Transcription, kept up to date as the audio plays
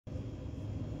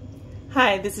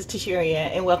Hi, this is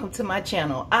Tisharia and welcome to my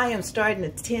channel. I am starting a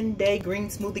 10-day green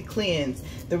smoothie cleanse.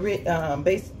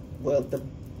 Based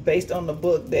on the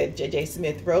book that J.J.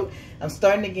 Smith wrote. I'm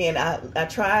starting again. I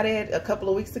tried it a couple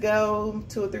of weeks ago,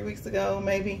 2 or 3 weeks ago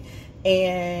maybe,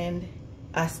 and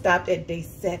I stopped at day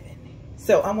 7.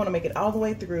 So I'm going to make it all the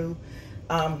way through.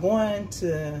 I'm going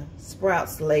to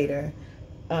Sprouts later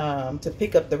to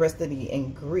pick up the rest of the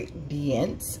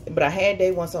ingredients. But I had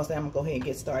day 1, so I said I'm going to go ahead and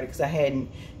get started because I hadn't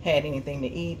had anything to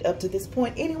eat up to this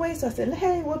point anyway. So I said,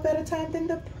 hey, what better time than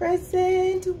the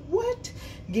present? What?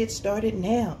 Get started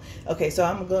now. Okay, so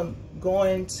I'm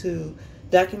going to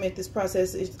document this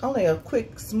process. It's only a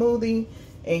quick smoothie,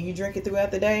 and you drink it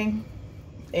throughout the day.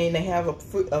 And they have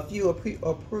a few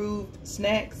approved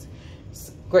snacks.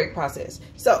 Great process.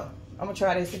 So I'm going to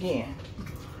try this again.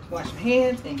 Wash my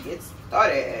hands and get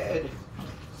started.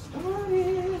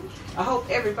 I hope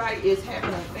everybody is having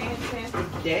a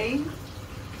fantastic day.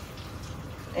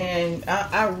 And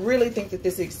I really think that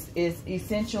this is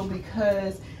essential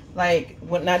because, like,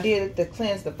 when I did the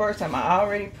cleanse the first time, I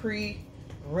already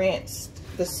pre-rinsed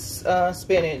the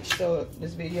spinach, so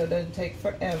this video doesn't take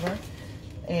forever.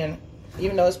 And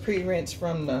even though it's pre-rinsed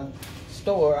from the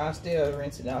store, I still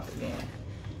rinse it off again.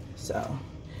 So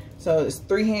it's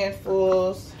 3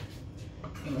 handfuls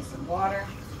and some water.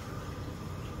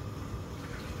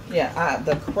 Yeah,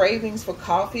 the cravings for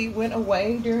coffee went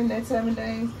away during that 7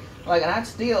 days. Like, and I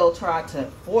still tried to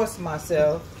force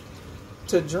myself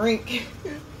to drink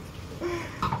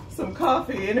some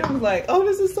coffee, and it was like, oh,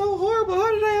 this is so horrible.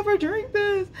 How did I ever drink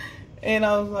this? And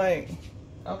I was like,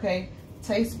 okay,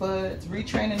 taste buds,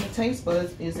 retraining the taste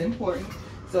buds is important.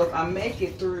 So if I make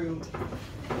it through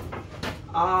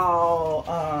all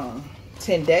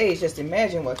 10 days, just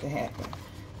imagine what can happen.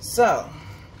 So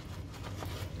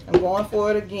I'm going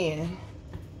for it again.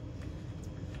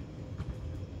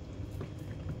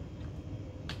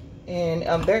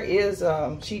 And there is,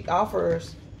 she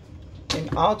offers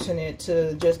an alternate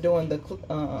to just doing the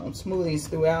smoothies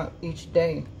throughout each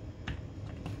day.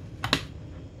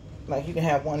 Like, you can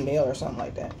have 1 meal or something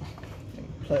like that.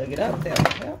 Plug it up, that will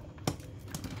help.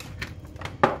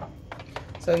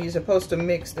 So you're supposed to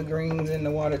mix the greens and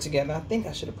the water together. I think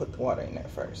I should have put the water in there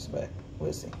first, but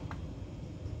we'll see.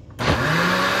 It's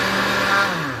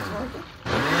working.